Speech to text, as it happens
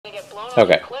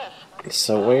Okay,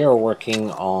 so we are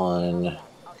working on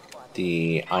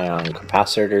the ion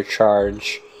capacitor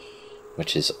charge,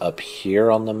 which is up here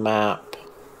on the map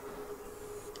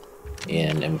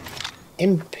in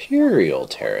Imperial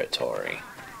territory.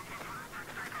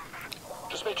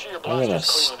 Just make sure your I'm gonna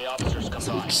blaster's clean when the officers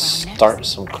come by. start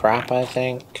some crap, I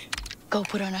think. Go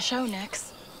put on a show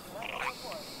next.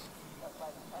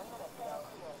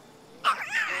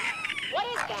 What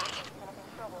is that?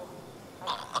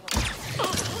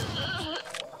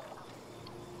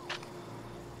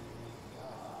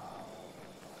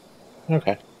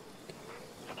 Okay.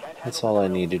 That's all I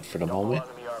needed for the moment.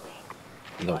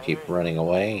 They'll keep running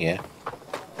away, yeah.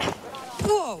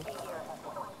 Whoa!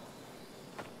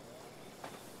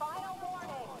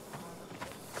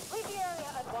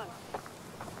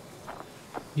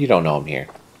 You don't know I'm here.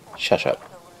 Shut up.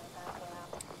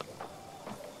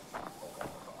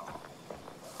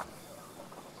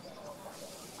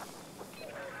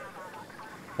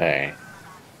 Hey.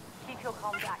 Keep your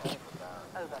comms active.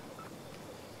 Over.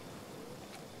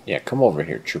 Yeah, come over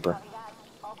here, trooper.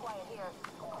 All quiet here.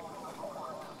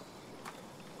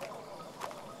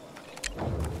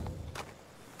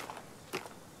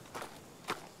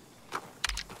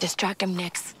 Distract him,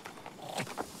 Nix.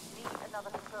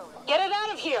 Get it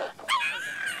out of here!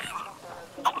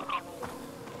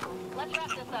 Let's wrap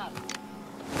this up.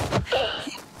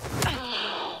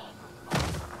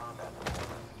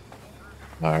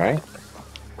 Alright.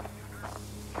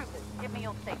 Troopers, give me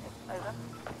your status. Over.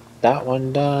 That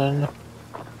one done.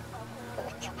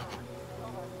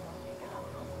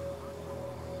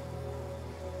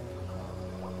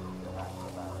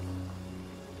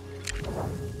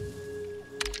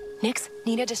 Nix,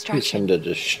 need a Use distraction. him to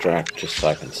distract just so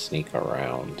I can sneak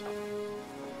around.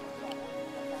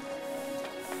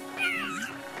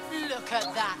 Look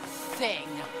at that thing.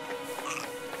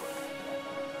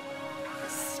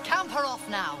 Scamper off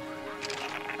now.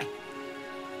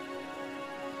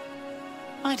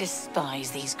 I despise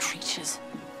these creatures.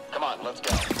 Come on, let's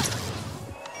go.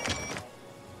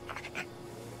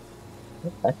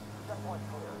 Okay.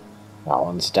 That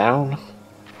one's down.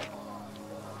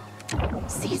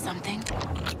 See something?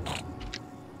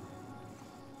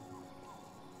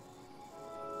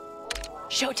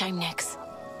 Showtime, Nix.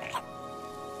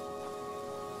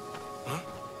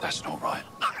 That's not right.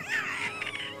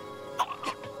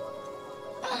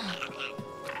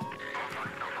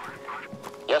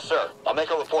 Yes, sir. I'll make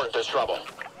a report if there's trouble.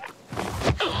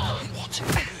 What?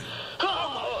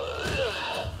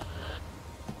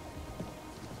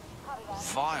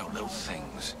 Vile little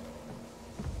things.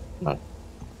 No.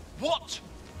 What?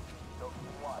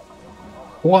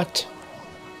 What?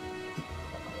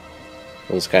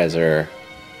 Those guys are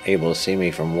able to see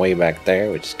me from way back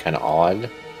there, which is kind of odd.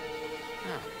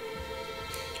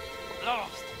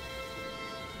 Lost.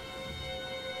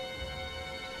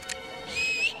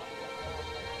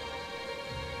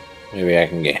 Maybe I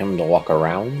can get him to walk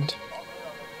around.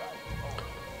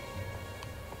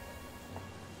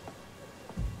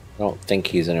 I don't think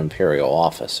he's an Imperial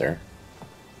officer.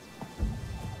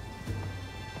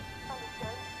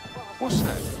 What's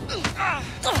that?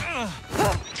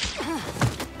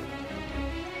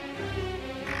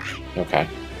 Okay.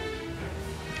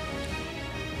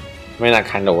 I mean, that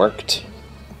kind of worked.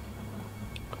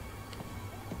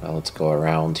 Now let's go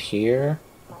around here.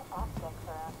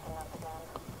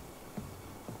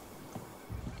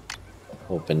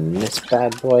 Open this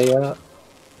bad boy up.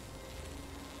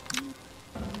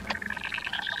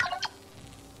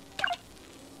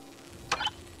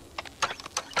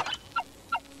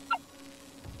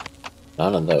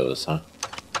 None of those, huh?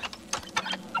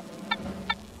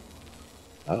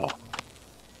 Oh.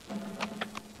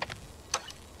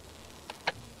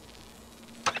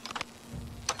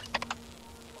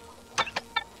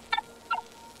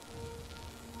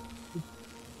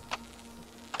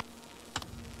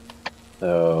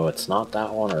 So it's not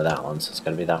that one or that one, so it's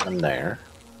gonna be that one there.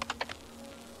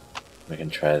 We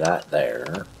can try that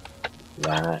there,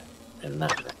 that, and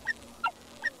that.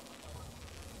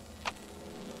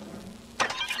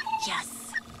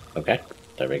 Yes. Okay,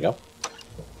 there we go.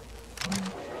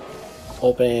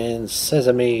 Open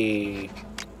sesame.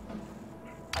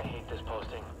 I hate this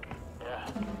posting. Yeah.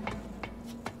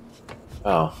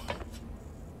 Oh,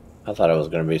 I thought it was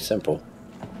gonna be simple.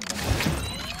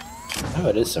 Oh,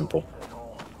 it is simple.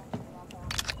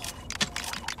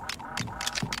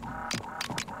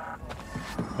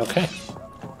 Okay,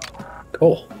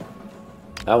 cool.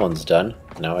 That one's done.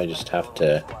 Now I just have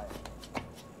to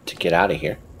get out of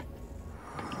here.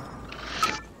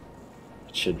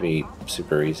 It should be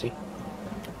super easy.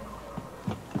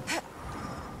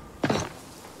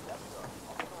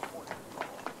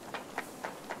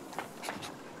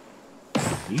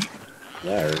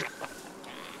 there.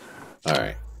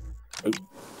 Alright.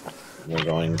 We're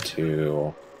going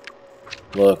to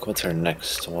look, what's our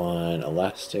next one?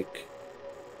 Elastic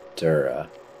Dura.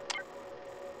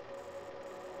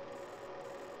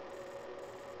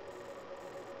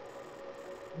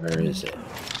 Where is it?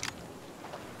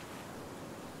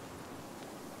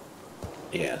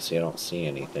 Yeah, see, I don't see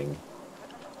anything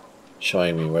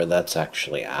showing me where that's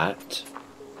actually at.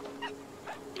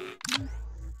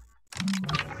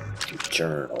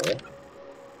 Journal.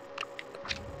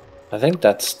 I think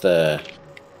that's the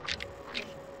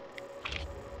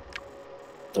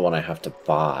one I have to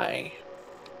buy.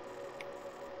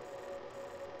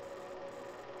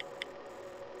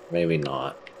 Maybe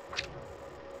not.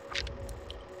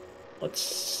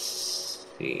 Let's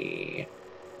see.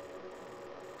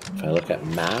 If I look at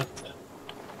map,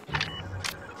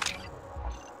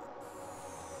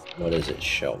 what does it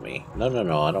show me? No,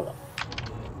 I don't want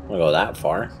to go that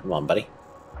far. Come on, buddy.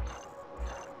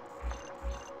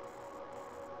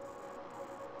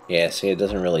 Yeah, see, it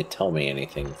doesn't really tell me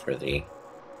anything for the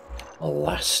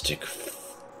elastic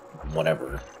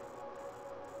whatever.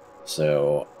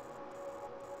 So,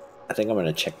 I think I'm going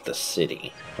to check the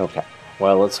city. Okay,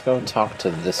 well, let's go talk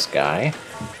to this guy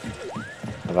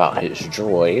about his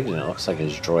droid, and it looks like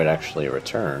his droid actually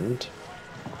returned.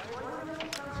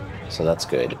 So that's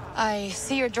good. I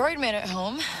see your droid made it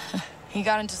home. He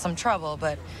got into some trouble,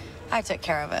 but I took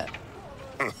care of it.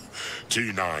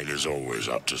 T9 is always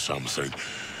up to something,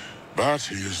 but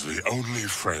he is the only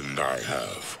friend I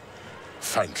have.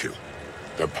 Thank you.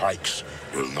 The Pikes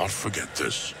will not forget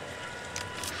this.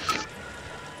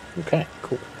 Okay,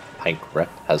 cool. Pike rep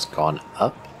has gone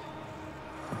up.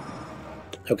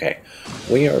 Okay,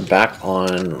 we are back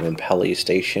on Imperial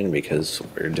Station because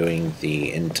we're doing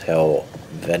the Intel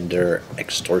vendor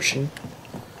extortion.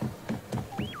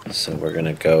 So we're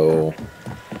gonna go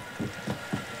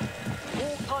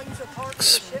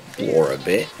explore a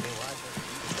bit.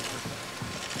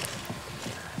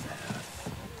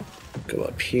 Go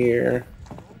up here.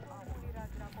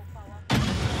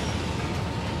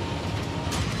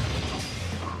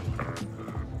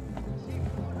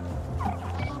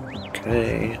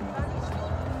 Okay.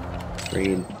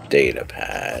 Read data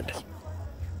pad.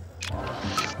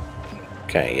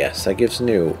 Okay, yes, that gives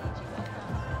new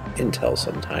intel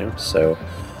sometimes, so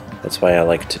that's why I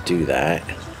like to do that.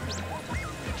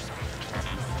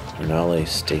 Renale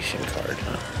station card,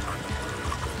 huh?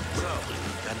 So,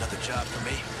 got another job for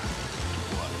me?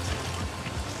 What?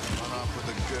 Run off with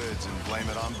the goods and blame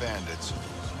it on bandits.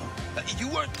 You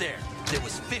weren't there. There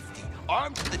was 50,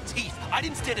 armed to the teeth. I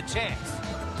didn't stand a chance.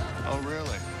 Oh,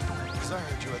 really? Because I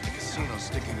heard you at the casino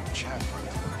sticking to the chat room.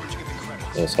 Where'd you get the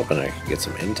credits? I was hoping I could get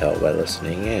some intel by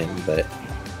listening in, but...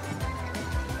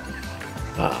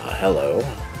 hello.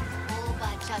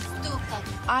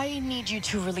 I need you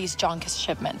to release Jonka's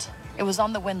shipment. It was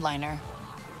on the Windliner.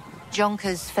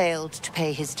 Jonka's failed to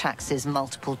pay his taxes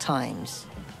multiple times.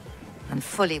 I'm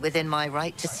fully within my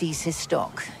right to seize his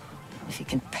stock. If he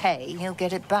can pay, he'll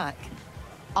get it back.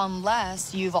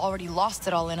 Unless you've already lost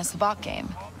it all in a sabacc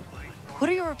game. Who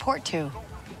do you report to?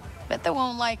 Bet they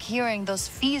won't like hearing those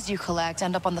fees you collect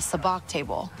end up on the sabacc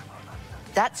table.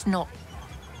 That's not...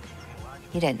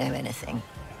 You don't know anything.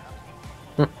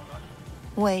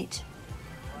 Wait.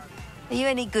 Are you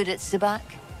any good at sabacc?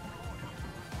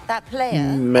 That player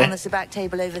on the sabacc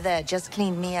table over there just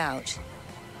cleaned me out.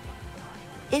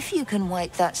 If you can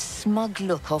wipe that smug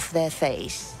look off their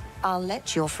face, I'll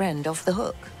let your friend off the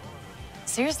hook.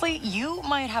 Seriously, you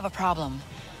might have a problem.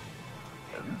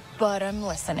 But I'm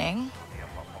listening.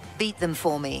 Beat them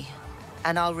for me,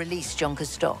 and I'll release Jonka's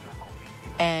stock.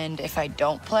 And if I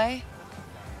don't play?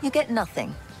 You get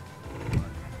nothing.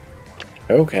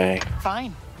 Okay.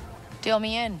 Fine. Deal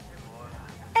me in.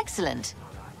 Excellent.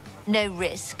 No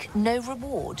risk, no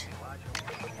reward.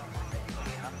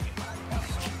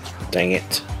 Dang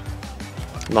it.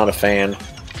 Not a fan.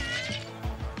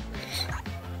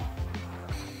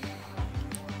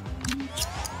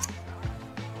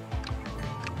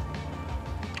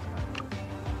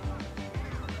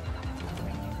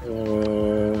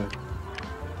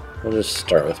 We'll just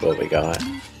start with what we got.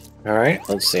 Alright,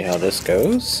 let's see how this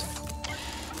goes.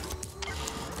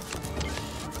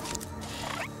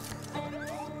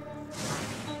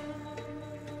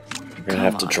 We're gonna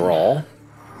have to draw.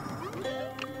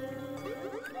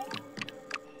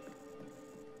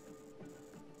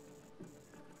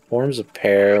 Forms a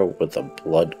pair with a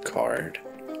blood card.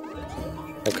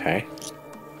 Okay.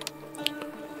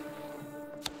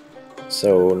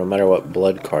 So, no matter what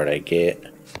blood card I get,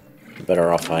 the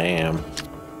better off I am.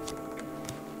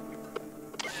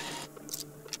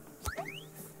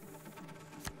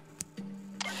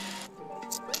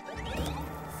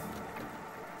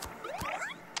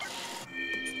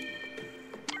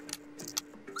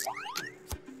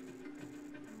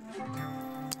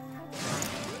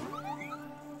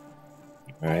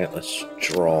 Alright, let's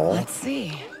draw. Let's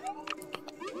see.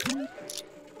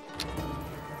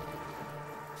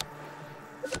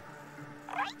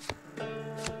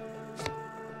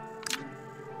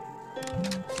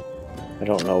 I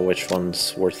don't know which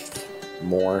one's worth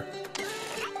more.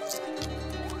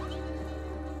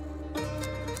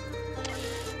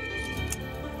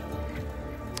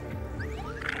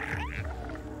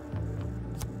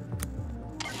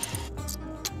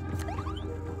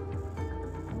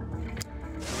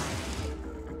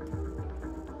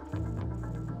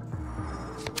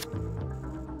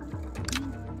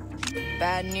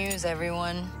 Bad news,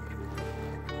 everyone.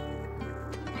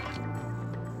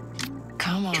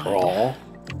 Come on. Draw.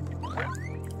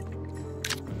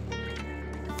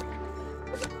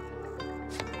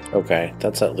 Okay,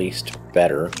 that's at least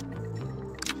better.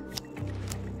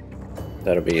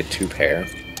 That'll be a 2 pair.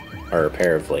 Or a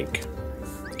pair of, like,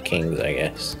 kings, I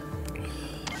guess.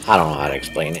 I don't know how to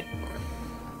explain it.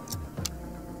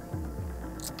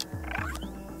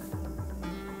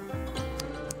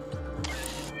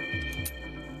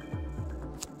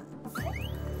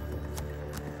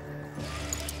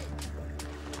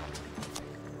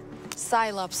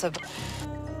 Cylops of...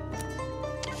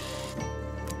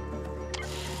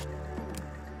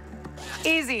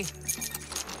 Easy.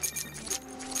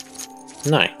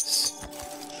 Nice.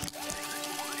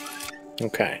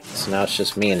 Okay, so now it's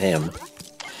just me and him.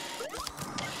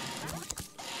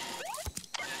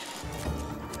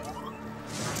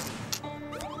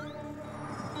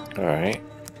 Alright.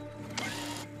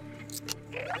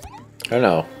 Oh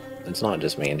no, it's not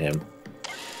just me and him.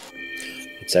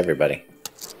 It's everybody.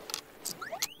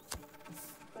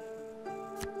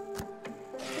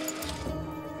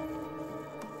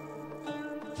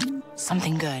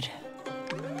 Something good.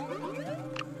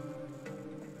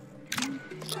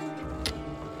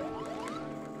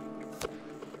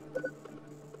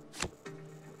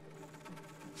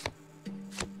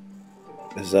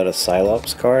 Is that a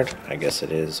Cylops card? I guess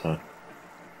it is, huh?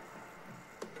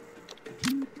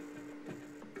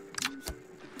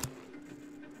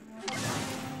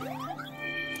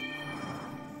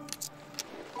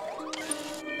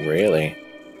 Really?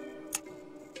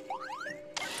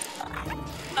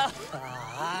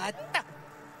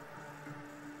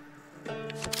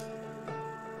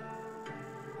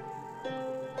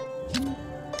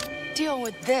 Deal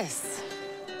with this.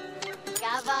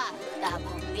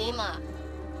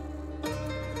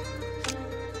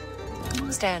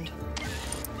 Stand.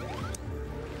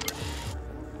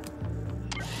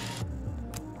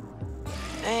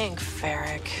 Thank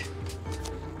Ferric.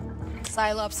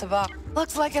 Cylops of up.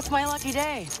 Looks like it's my lucky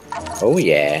day. Oh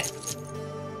yeah.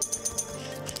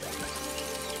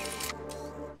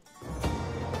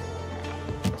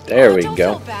 There we Don't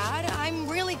go. feel bad. I'm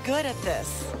really good at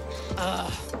this.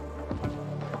 Ugh.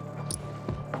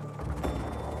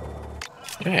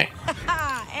 Okay.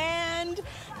 And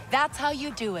that's how you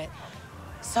do it.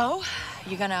 So,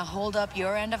 you gonna hold up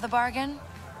your end of the bargain?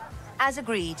 As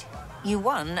agreed. You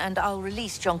won, and I'll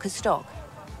release Jonker's stock.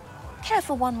 Care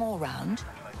for one more round?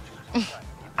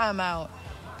 I'm out.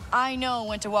 I know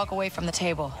when to walk away from the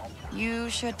table. You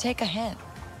should take a hint.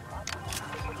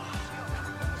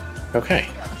 Okay.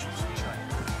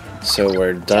 So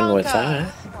we're done with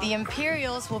that. The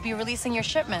Imperials will be releasing your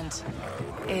shipment.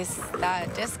 Is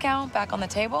that discount back on the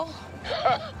table?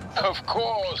 Of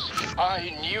course.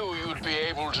 I knew you'd be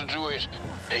able to do it.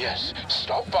 Yes,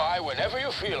 stop by whenever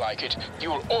you feel like it.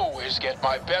 You'll always get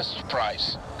my best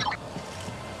price.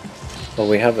 Well,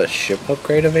 we have a ship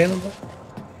upgrade available?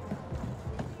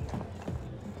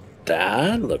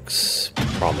 That looks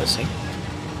promising.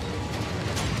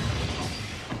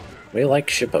 We like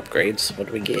ship upgrades. What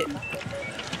do we get?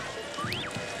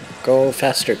 Go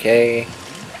faster, Kay.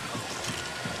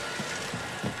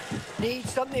 Need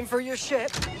something for your ship?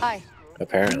 Hi.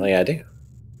 Apparently I do.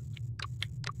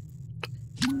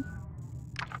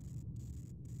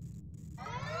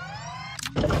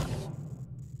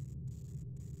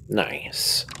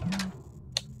 Nice.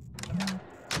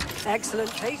 Excellent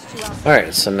taste you have.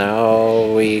 Alright, so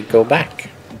now we go back.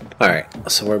 Alright,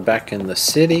 so we're back in the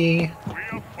city.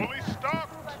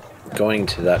 Going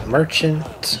to that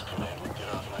merchant.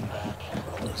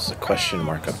 There's a question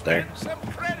mark up there.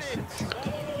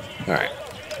 Alright,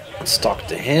 let's talk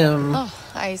to him. Oh,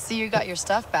 I see you got your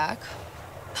stuff back.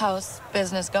 How's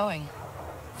business going?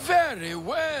 Very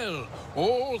well.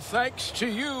 All thanks to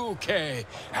you, Kay.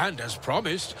 And as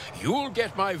promised, you'll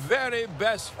get my very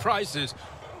best prices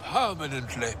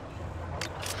permanently.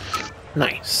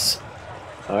 Nice.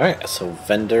 Alright, so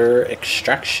vendor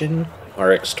extraction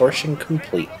or extortion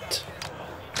complete.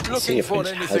 Let's see Looking if for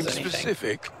it has anything anything.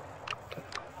 specific?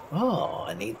 Oh,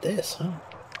 I need this, huh?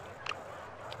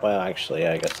 Well, actually,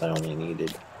 I guess I only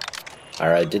needed...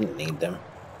 Or I didn't need them.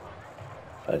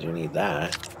 But I do need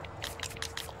that.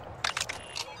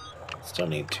 Still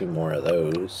need 2 more of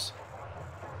those.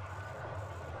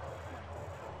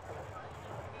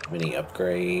 Mini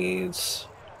upgrades.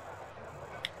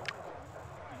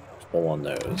 Full on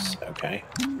those. Okay.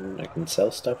 I can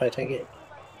sell stuff, I take it?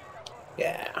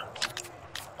 Yeah.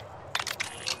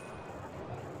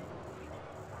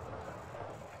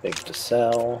 Big to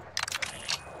sell.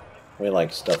 We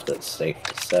like stuff that's safe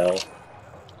to sell.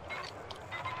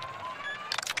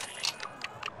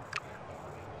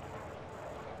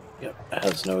 Yep,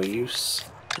 has no use.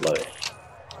 Love it.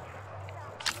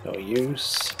 No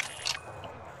use.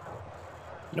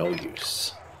 No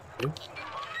use. Oops.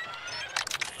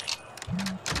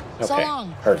 Okay,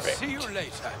 perfect. See you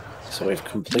later. So we've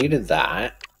completed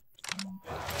that.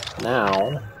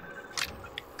 Now,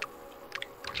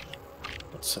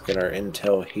 let's look at our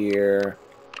intel here.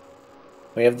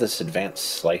 We have this advanced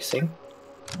slicing,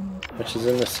 which is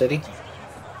in the city.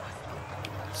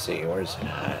 Let's see, where's it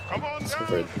at? It's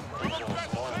over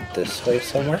this way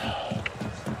somewhere.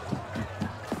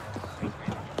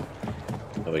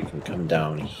 So we can come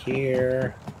down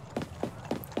here.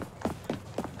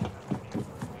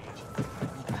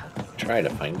 Try to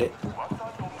find it.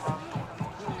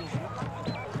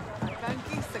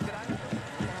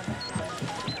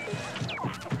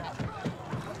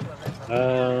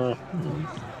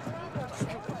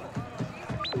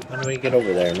 How do we get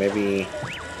over there? Maybe...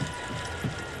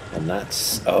 And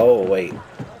that's... Oh, wait.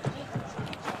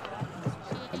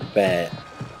 I bet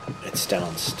it's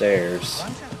downstairs.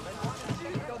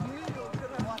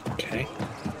 Okay.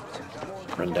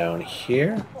 Run down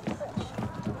here.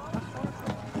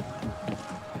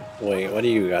 Wait, what do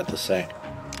you got to say?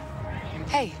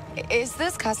 Hey, is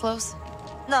this Caslo's?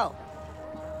 No.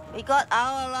 We got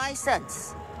our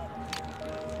license.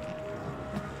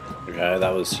 Okay, that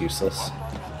was useless.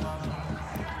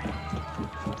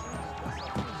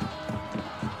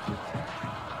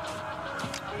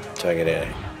 Do I get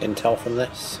an intel from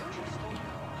this?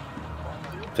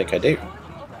 I think I do.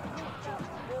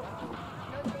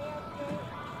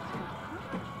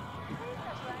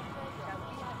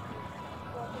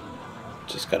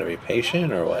 Just gotta be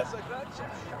patient, or what?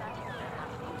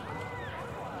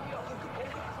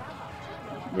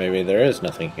 Maybe there is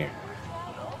nothing here.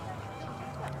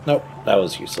 Nope, that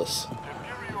was useless.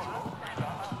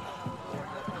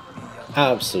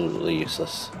 Absolutely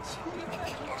useless.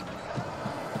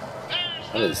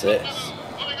 What is this?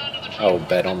 Oh,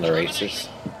 bet on the races.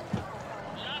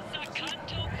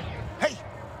 Hey,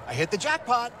 I hit the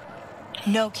jackpot.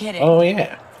 No kidding. Oh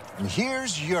yeah. And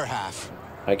here's your half.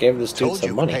 I gave this dude Told some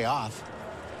you money. Pay off.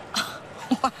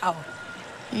 Wow.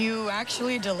 You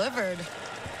actually delivered.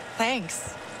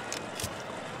 Thanks.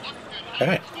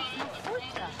 Okay.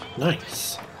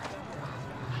 Nice.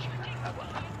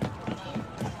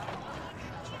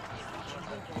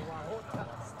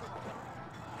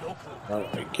 How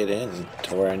do I get in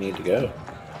to where I need to go?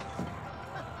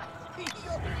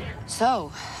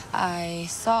 So, I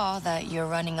saw that you're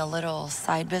running a little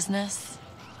side business.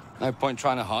 No point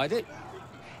trying to hide it.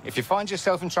 If you find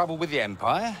yourself in trouble with the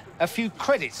Empire, a few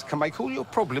credits can make all your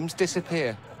problems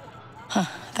disappear. Huh,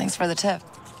 thanks for the tip.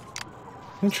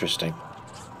 Interesting.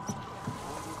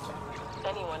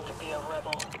 Anyone could be a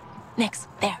rebel. Nix,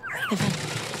 there.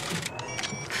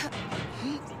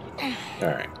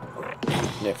 Alright.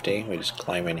 Nifty. We just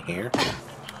climb in here.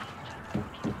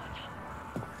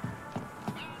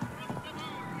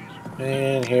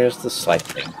 And here's the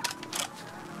slicing.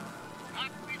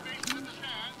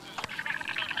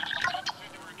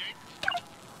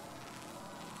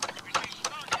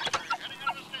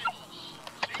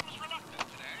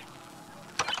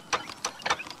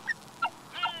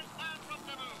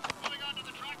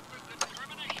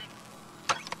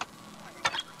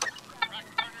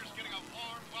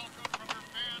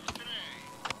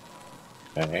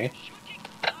 Okay.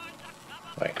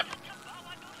 Wait.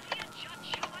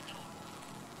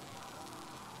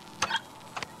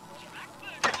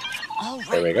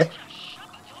 There we go.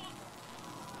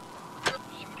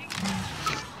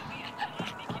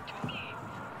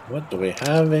 What do we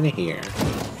have in here?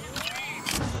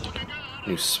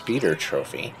 New speeder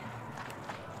trophy.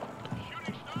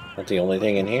 That's the only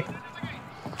thing in here?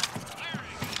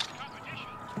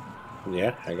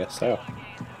 Yeah, I guess so.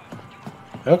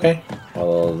 Okay,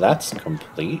 well that's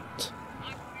complete.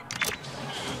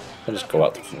 I'll just go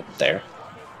out there.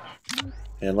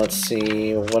 And let's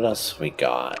see what else we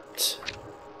got.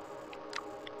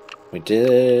 We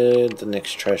did the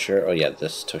next treasure. Oh yeah,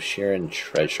 this Toshiran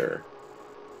treasure.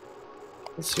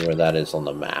 Let's see where that is on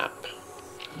the map.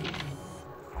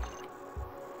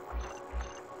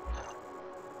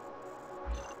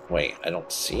 Wait, I don't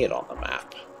see it on the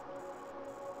map.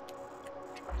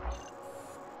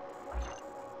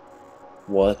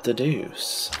 What the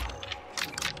deuce?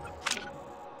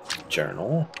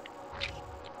 Journal.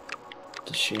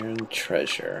 The Sheeran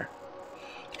treasure.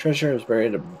 Treasure is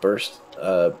buried at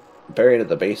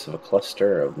the base of a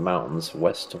cluster of mountains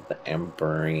west of the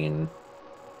Amberine.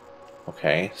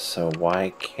 Okay, so why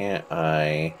can't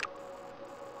I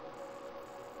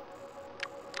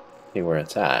see where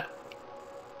it's at?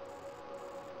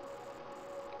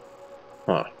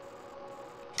 Huh.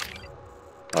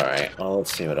 Alright, well,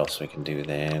 let's see what else we can do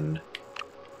then.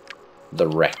 The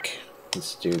wreck.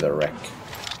 Let's do the wreck.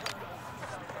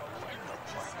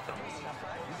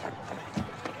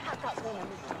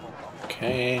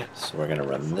 Okay, so we're gonna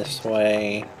run this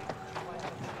way.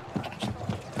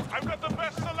 I've got the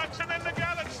best selection in the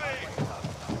galaxy!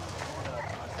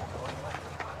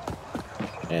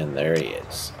 And there he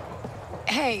is.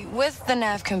 Hey, with the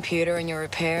nav computer and your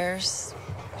repairs,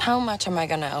 how much am I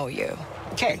gonna owe you?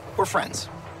 Okay, we're friends.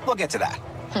 We'll get to that.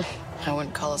 I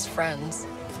wouldn't call us friends.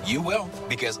 You will,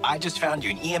 because I just found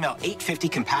you an EML 850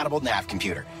 compatible nav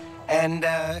computer. And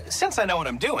since I know what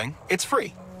I'm doing, it's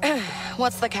free.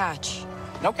 What's the catch?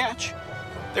 No catch.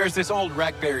 There's this old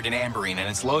wreck buried in Amberine, and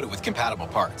it's loaded with compatible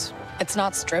parts. It's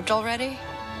not stripped already?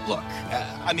 Look,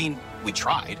 I mean, we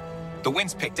tried. The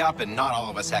winds picked up, and not all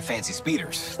of us have fancy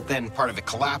speeders. Then part of it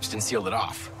collapsed and sealed it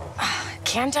off.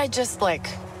 Can't I just, like,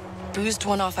 boost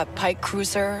one off a Pike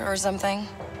Cruiser or something?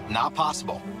 Not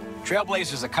possible.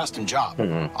 Trailblazer's a custom job.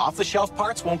 Off-the-shelf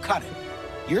parts won't cut it.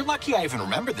 You're lucky I even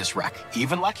remember this wreck.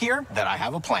 Even luckier that I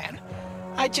have a plan.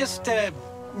 I just,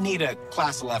 need a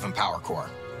Class 11 power core.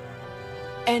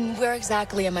 And where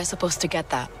exactly am I supposed to get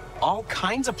that? All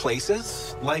kinds of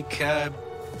places, like,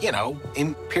 you know,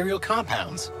 Imperial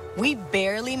compounds. We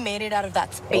barely made it out of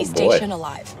that space station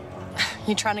alive.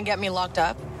 You trying to get me locked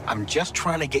up? I'm just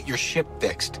trying to get your ship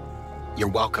fixed. You're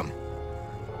welcome.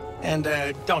 And,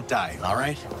 don't die, all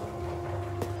right?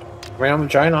 I mean, I'm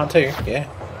trying not to, yeah.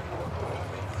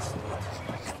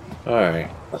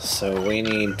 Alright, so we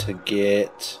need to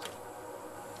get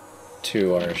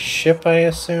to our ship, I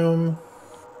assume.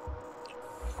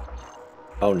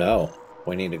 Oh no,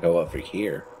 we need to go over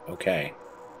here. Okay.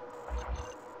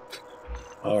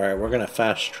 Alright, we're gonna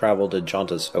fast travel to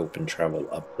Jonta's Hope and travel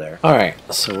up there. Alright,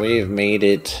 so we've made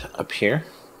it up here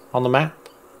on the map.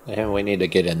 And we need to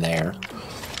get in there.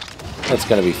 That's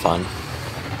gonna be fun.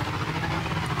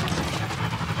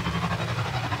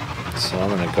 So I'm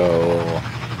gonna go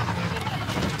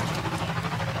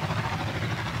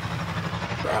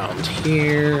around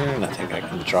here, and I think I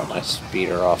can drop my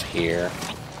speeder off here.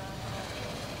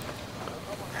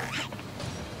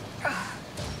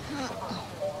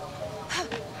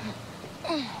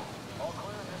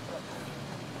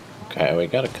 Okay, we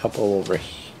got a couple over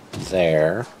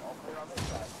there.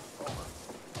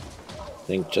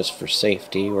 I think just for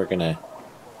safety, we're gonna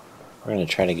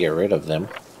try to get rid of them.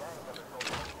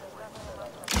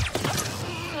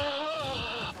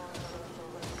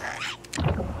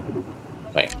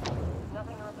 Wait.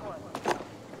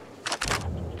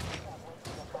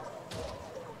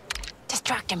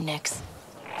 Distract him, Nix.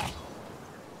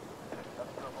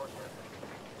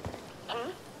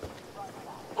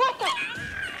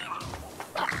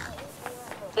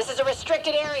 This is a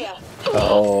restricted area.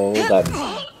 Oh, that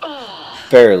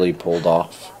barely pulled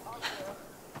off.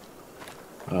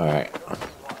 Alright.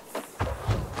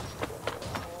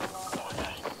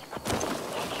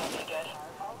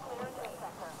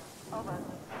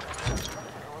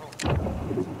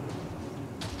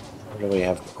 What do we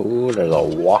have? Ooh, there's a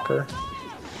walker.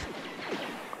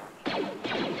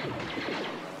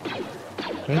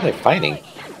 Who are they fighting?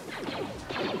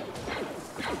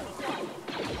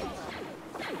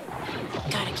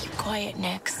 Gotta keep quiet,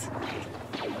 Nix.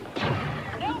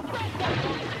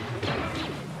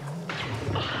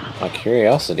 My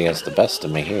curiosity has the best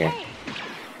of me here.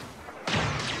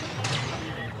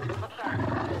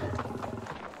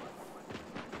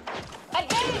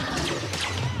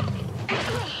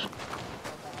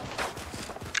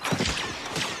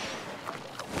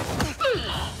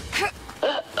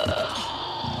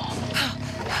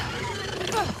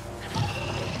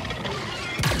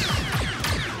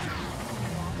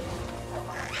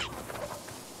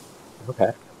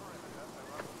 Okay.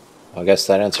 I guess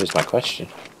that answers my question.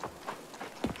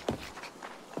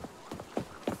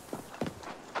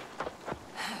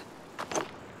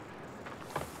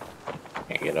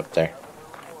 Can't get up there.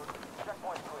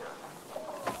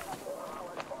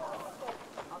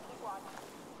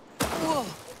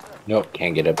 Nope,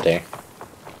 can't get up there.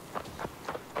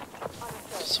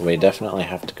 So we definitely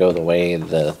have to go the way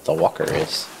the walker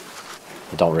is.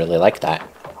 I don't really like that,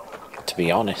 to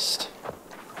be honest.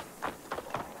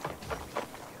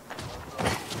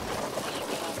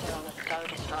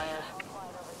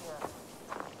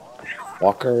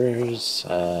 Walkers,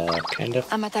 kind of.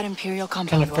 I'm at that Imperial Kind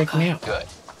compound. of freak me out. Good.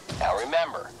 Now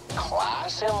remember,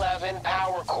 Class 11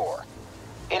 Power Core.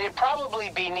 It'd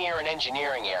probably be near an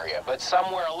engineering area, but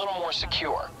somewhere a little more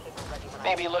secure.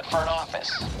 Maybe look for an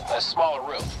office, a smaller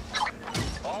room.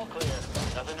 All clear.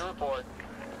 Nothing to report.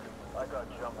 I got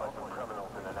jumped by some criminals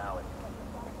in an alley.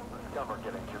 The scum are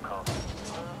getting too confident.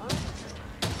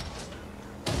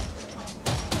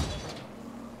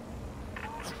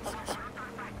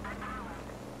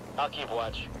 I'll keep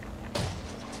watch.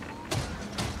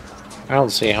 I don't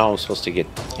see how I'm supposed to get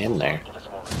in there. Give us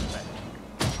more respect.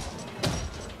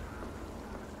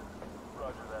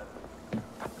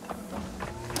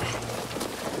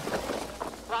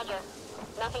 Roger.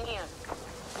 Nothing here.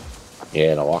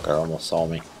 Yeah, the walker almost saw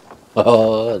me.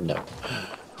 Oh, no.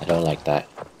 I don't like that.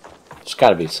 There's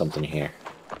gotta be something here.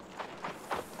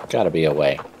 Gotta be a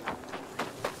way.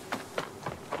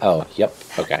 Oh, yep,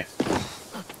 okay.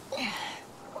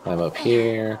 Climb up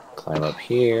here, climb up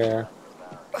here.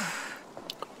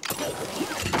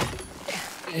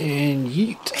 And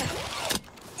yeet.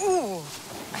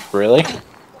 Really?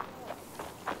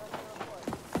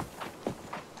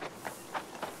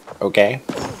 Okay.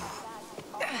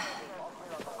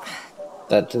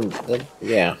 That didn't,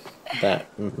 yeah, that,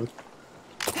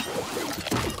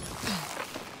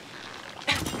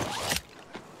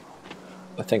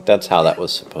 I think that's how that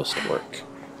was supposed to work.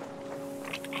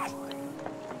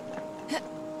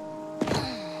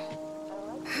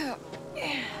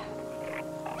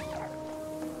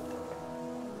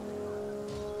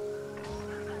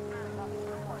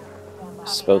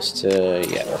 Supposed to,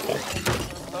 yeah, okay.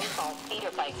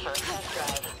 Speeder bikes for a test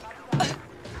drive.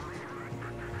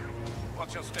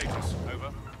 What's your status?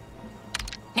 Over.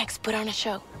 Next, put on a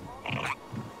show.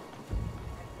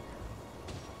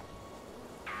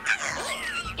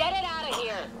 Get it out of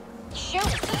here! Shoot!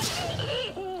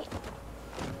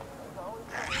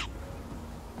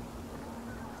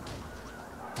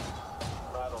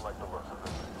 I don't like the looks of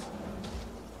this.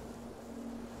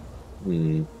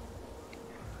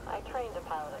 I trained to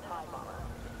pilot a time bomber.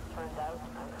 Turns out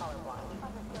I'm colorblind.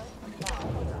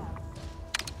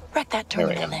 Wreck that There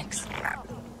we terminal go. next.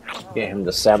 Get him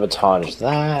to sabotage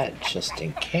that, just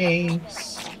in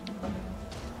case.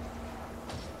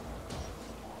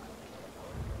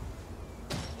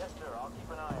 Yes, sir. I'll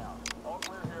keep an eye out. All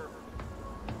clear here.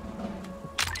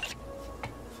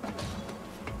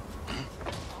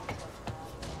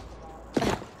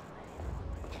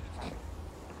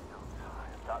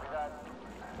 Copy that.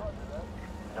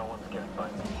 No one's getting by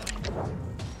me.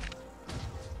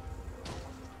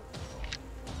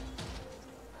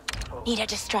 Need a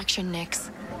distraction, Nix.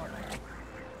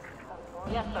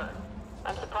 Yes, sir.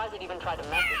 I'm surprised it even tried to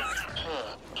mess with us.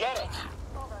 Get it!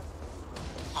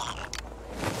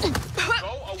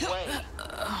 Go away!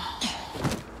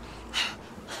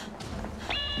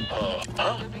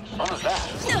 What was that?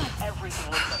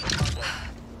 Everything looks like it's dead.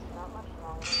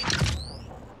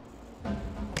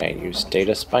 Okay, use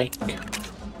data spike.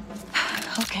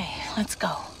 Okay, let's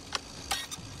go.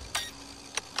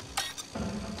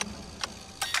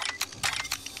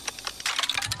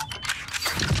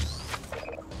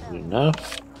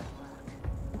 Enough.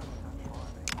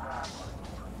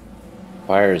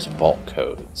 Fires vault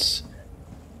codes.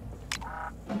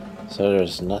 So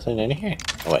there's nothing in here.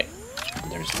 Oh, wait,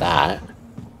 there's that.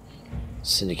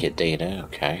 Syndicate data,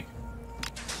 okay.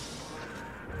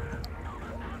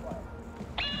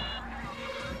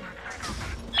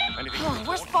 Oh,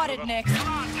 we're spotted, Nix.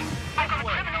 I've got a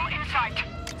criminal in sight.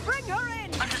 Bring her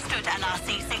in! Understood,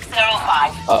 NRC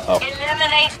 605. Uh-oh.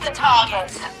 Eliminate the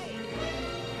targets.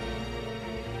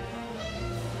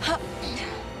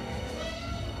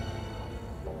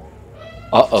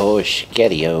 Uh-oh,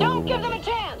 Scheddio. Don't give them a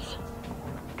chance!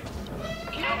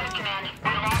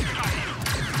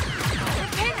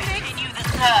 Continue the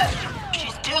search.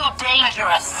 She's too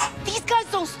dangerous. These guys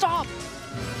don't stop.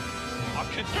 I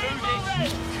can do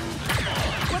this.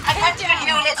 Attention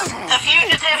units, the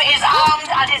fugitive is armed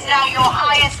and is now your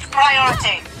highest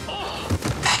priority.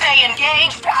 Stay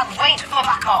engaged and wait for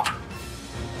backup.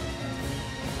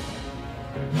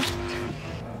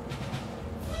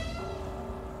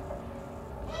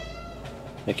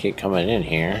 They keep coming in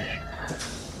here.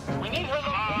 We need her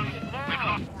located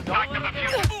now.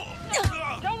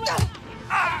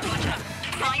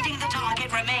 Finding the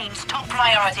target remains top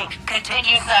priority.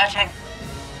 Continue searching.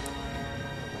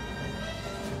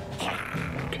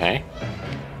 Okay.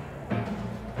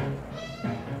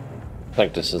 Looks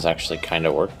like this is actually kind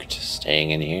of work, just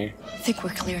staying in here. I think we're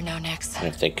clear now, Nix. And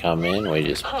if they come in, we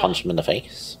just punch them in the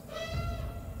face.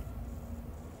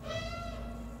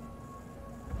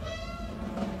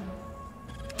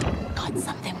 Got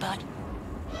something, bud?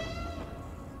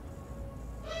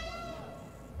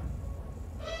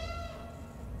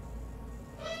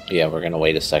 Yeah, we're gonna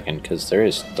wait a second, because there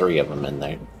is 3 of them in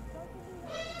there.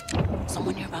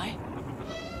 Someone nearby?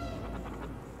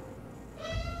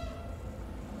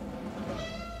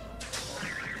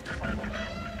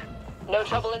 No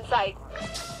trouble in sight.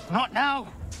 Not now.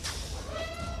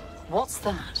 What's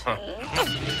that? Come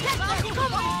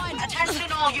on!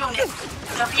 Attention all units.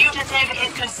 The fugitive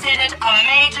is considered a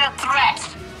major threat.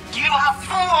 You have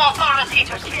full authority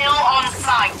to kill on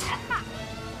sight.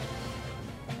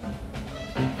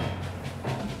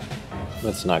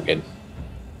 That's not good.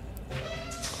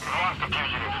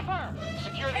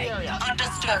 Secure the area.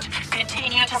 Understood.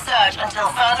 Continue to search until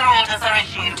further orders are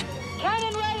issued.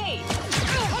 Cannon ready!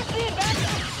 Push the embark!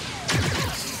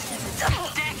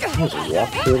 Let's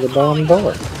walk through the barn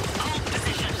door. Hold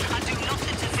position and do not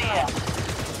interfere.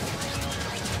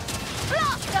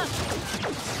 Blast them!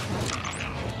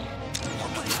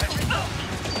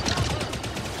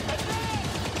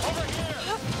 Over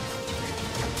here.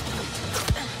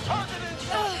 Target in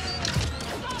sight.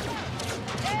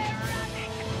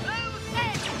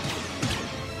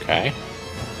 Okay.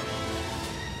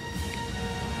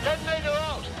 Detonator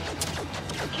out.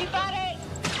 Keep at it!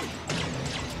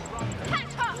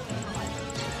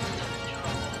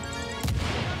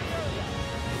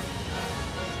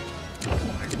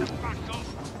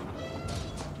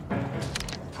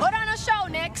 Put on a show,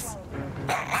 Nix!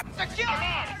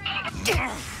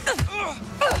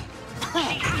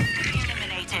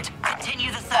 Eliminated.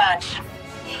 Continue the search.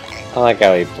 I like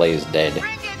how he plays dead.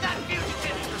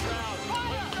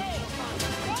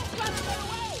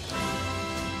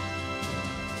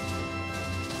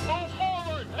 Move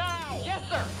forward now. Yes,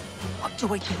 sir! What do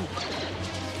we do?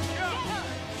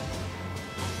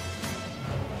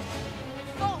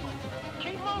 Forward.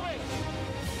 Keep moving.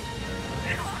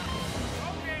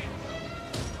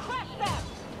 Crush them!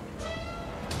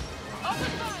 Other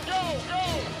side. Go, go.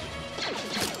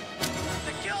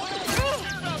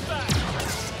 Shoot up back.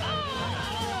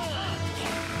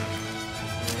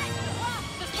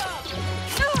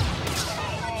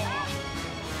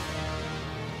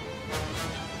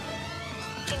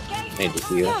 Need to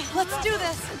heal. Let's do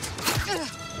this.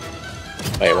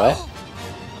 Wait, what?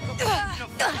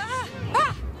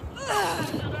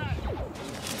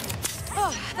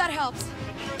 Oh, that helps.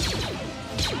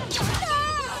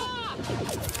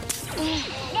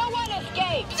 No one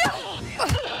escaped!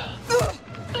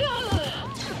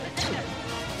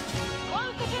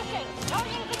 Close the distance!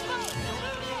 Target is exposed!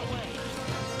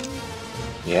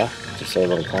 Yeah,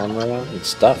 disable the camera and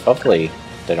stuff. Hopefully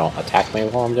they don't attack me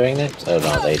while I'm doing it. Oh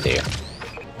no, they do.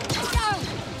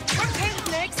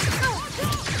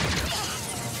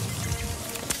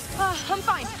 I'm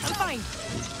fine. I'm fine.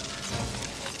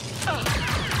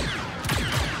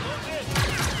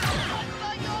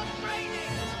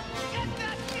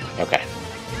 Okay.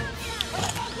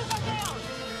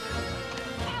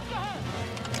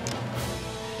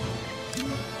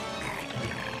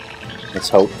 Let's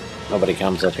hope nobody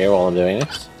comes up here while I'm doing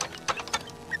this.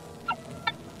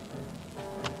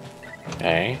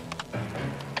 Okay.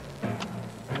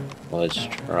 Let's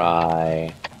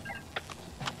try...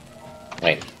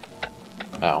 Wait.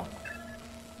 Oh.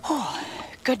 Oh,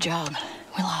 good job.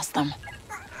 We lost them.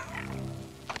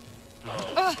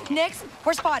 Nix,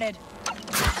 we're spotted.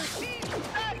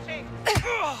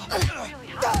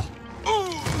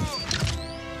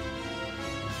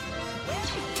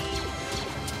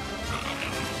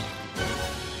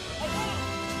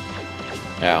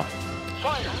 Yeah.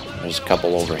 There's a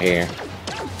couple over here.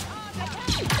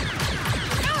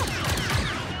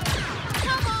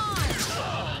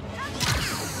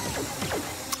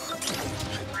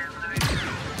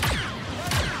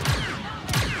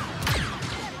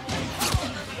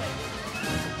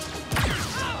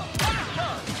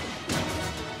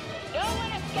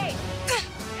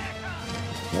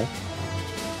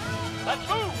 Let's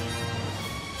move.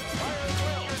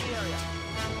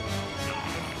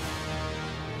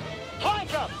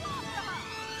 Flank up.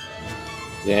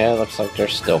 Yeah, looks like they're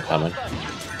still coming.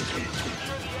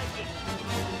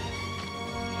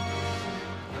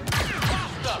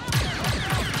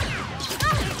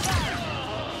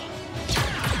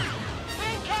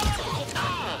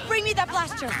 Bring me that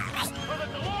blaster.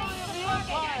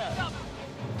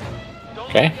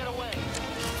 Okay.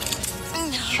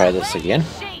 Let's try this again.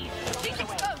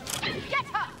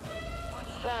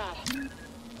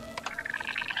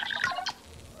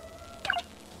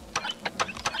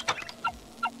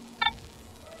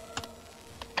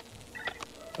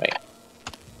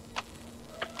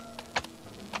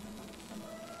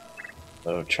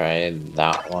 So try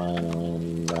that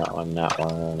one, that one, that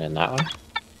one, and that one.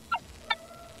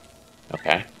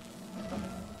 Okay.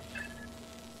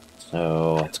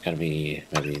 So it's gonna be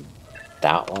maybe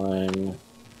that one,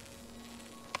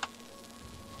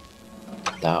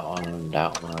 that one,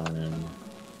 that one,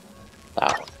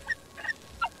 that one.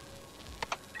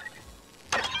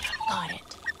 Got it.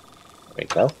 There we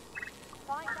go.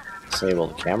 Disable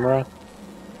the camera.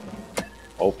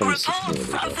 Open security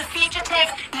door. Of the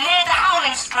fugitive near the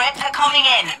howling strip are coming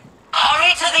in.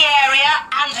 Hurry to the area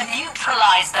and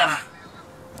neutralize them.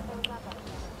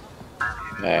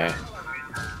 Okay.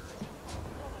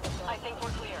 I think we're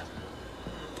clear.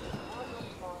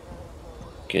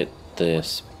 Get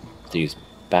these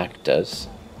back does.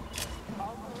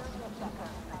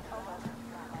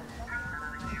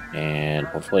 And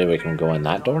hopefully we can go in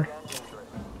that door.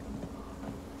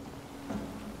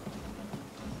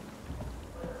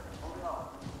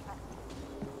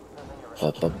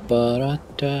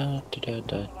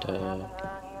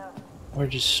 We're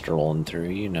just strolling through,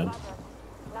 you know.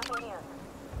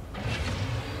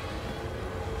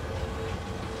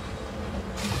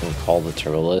 We'll call the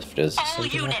turbo lift is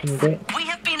something I can get. We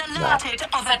have been alerted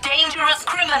of a dangerous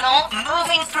criminal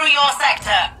moving through your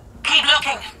sector. Keep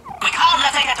looking. We can't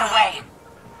let her get away.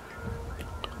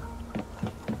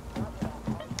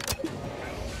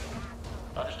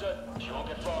 Understood. She won't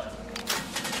get far.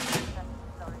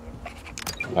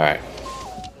 Alright.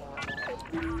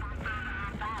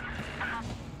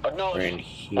 Acknowledge. We're in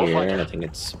here, and I think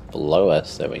it's below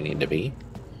us that we need to be.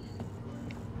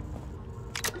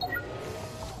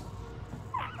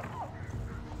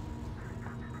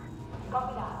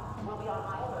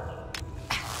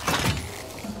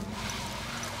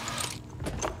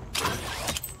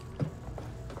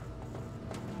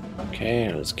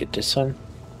 Okay, let's get this one.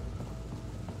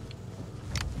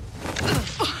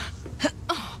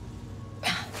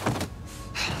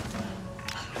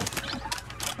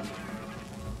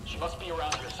 She must be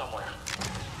around here somewhere.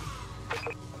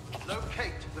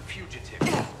 Locate the fugitive.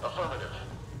 Affirmative.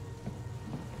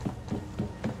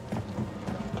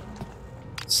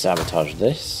 Sabotage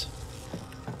this.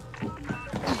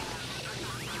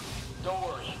 Don't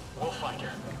worry. We'll find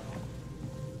her.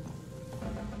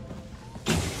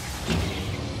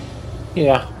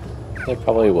 Yeah, they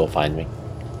probably will find me.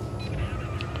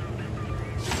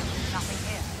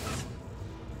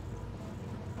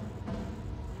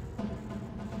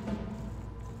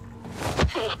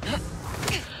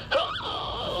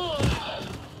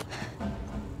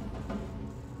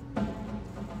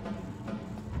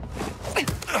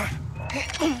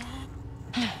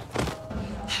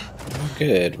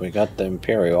 Good, we got the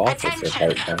Imperial officer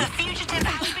part done. The fugitive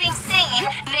has been seen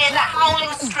near the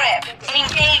howling strip.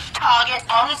 Engage target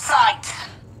on site.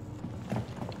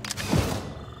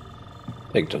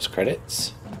 Take those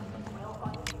credits.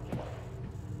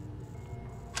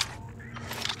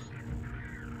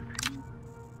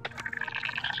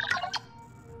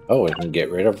 Oh, we can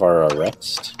get rid of our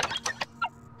arrest.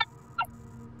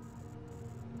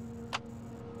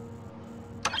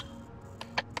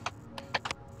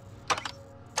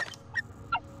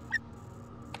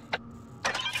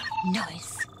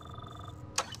 Nice.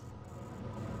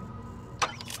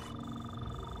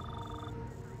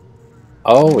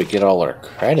 Oh, we get all our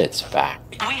credits back.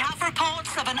 We have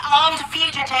reports of an armed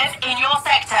fugitive in your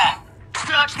sector.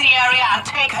 Search the area and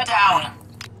take her down.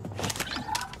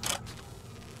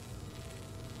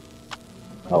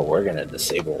 Oh, we're gonna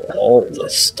disable all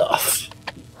this stuff.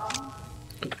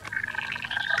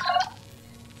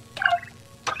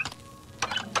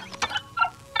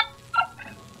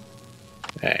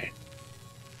 Okay.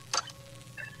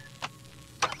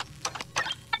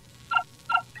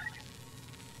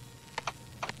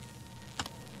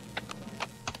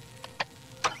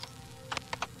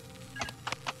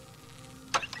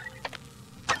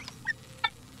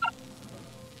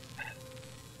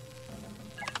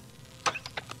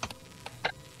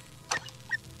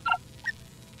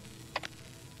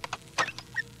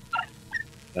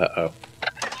 Uh-oh.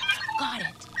 Got it.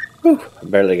 Whew, I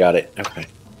barely got it. Okay.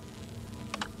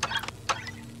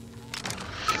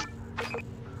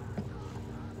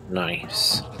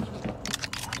 Nice.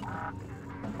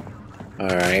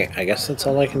 Alright, I guess that's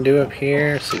all I can do up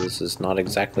here, so this is not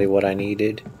exactly what I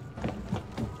needed.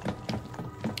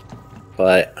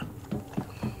 But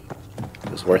it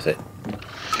was worth it.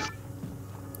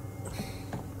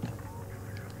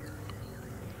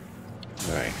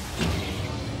 Alright.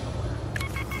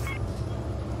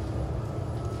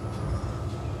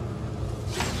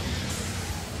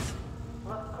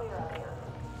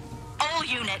 All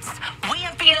units, we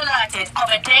have been alerted of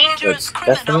a dangerous It's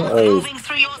criminal definitely moving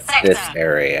through your sector. this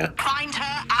area. Find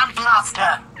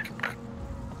faster.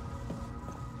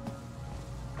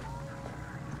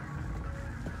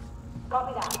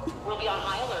 Copy that. We'll be on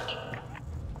high alert.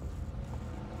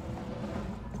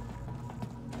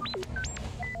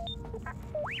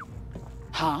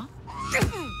 Huh?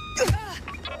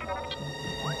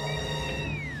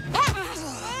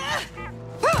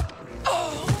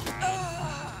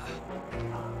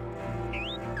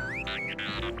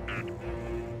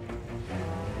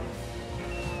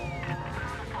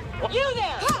 You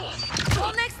there!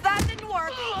 Well, Nix, that didn't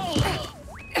work.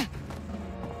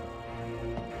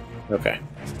 Okay.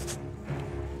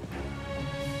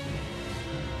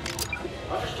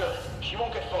 Understood. She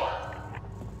won't get far.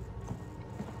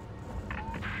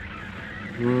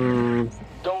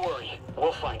 Don't worry.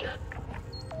 We'll find her.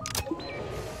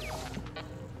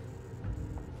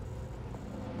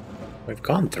 We've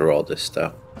gone through all this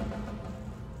stuff.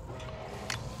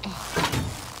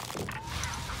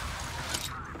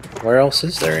 Where else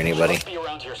is there anybody? She must be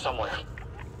around here somewhere.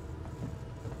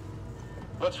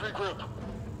 Let's regroup.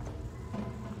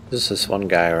 This is this one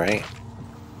guy, right?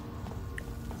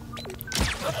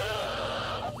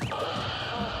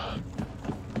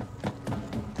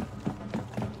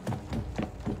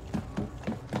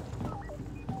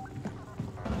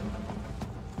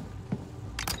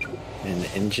 An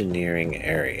engineering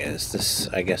area. Is this,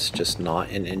 I guess, just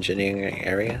not an engineering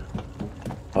area?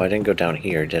 Oh, I didn't go down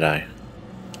here, did I?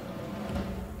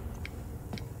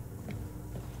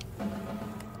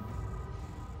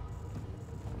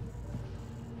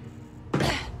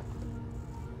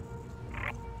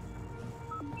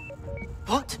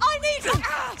 What? I need them!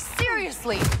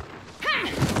 Seriously!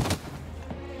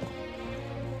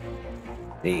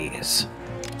 These.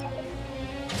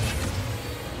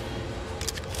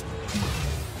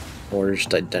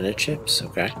 Forged identity chips,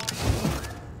 okay.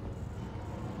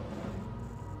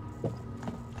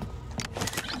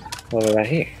 What about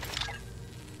here?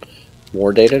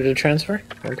 More data to transfer?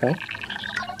 Okay.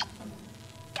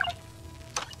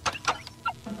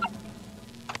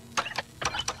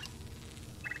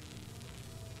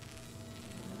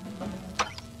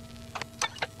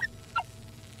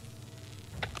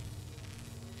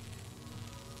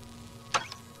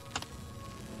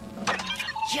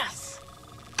 Yes!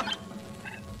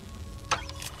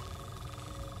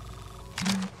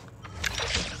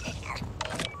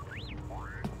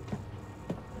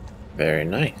 Very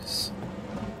nice.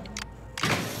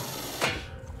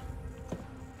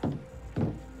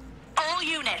 All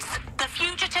units, the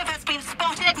fugitive has been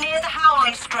spotted near the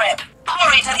Howling Strip.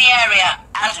 Hurry to the area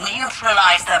and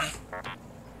neutralize them.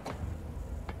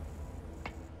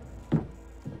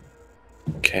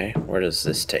 Okay, where does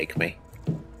this take me?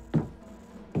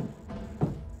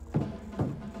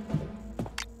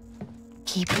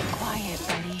 Keep it quiet,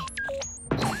 buddy.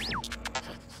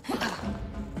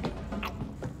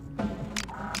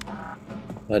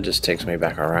 That just takes me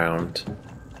back around.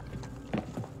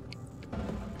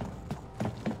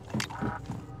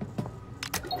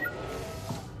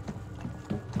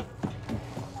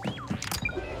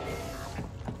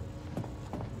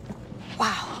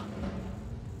 Wow.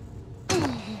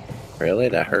 Really?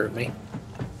 That hurt me?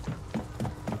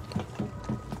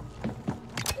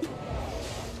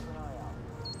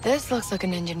 This looks like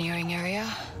an engineering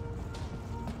area.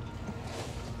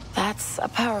 That's a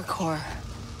power core.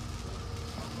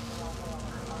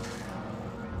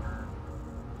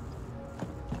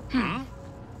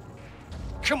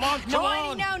 Come on, come No on!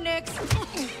 hiding now, Nix!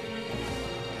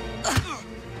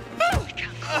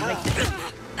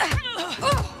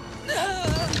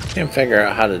 Can't figure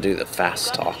out how to do the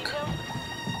fast talk.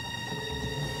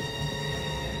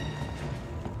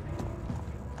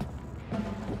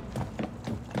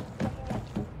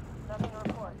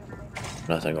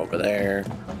 Nothing over there.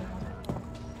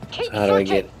 So how do I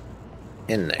get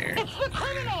in there?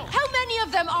 How many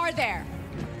of them are there?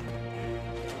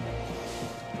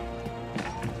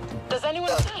 Does anyone...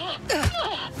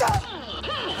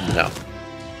 No.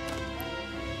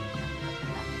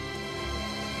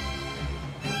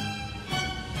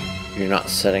 You're not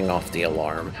setting off the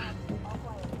alarm.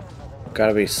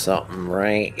 Gotta be something,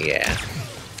 right? Yeah.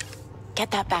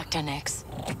 Get that back to Nix.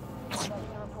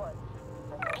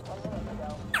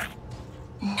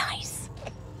 Nice.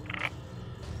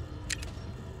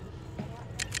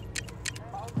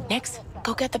 Nix,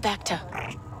 go get the Bacta.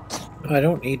 I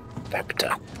don't need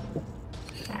Vecta.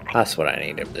 That's what I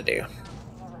need him to do.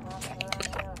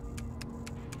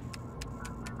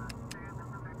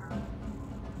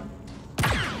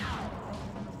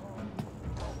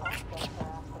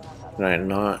 Can I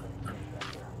not?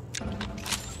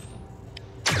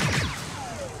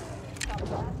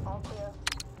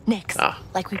 Nix, Ah.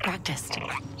 like we practiced.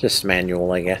 Just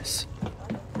manual, I guess.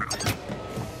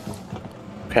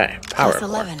 Okay, power Plus core.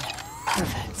 11.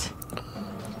 Perfect.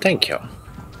 Thank you.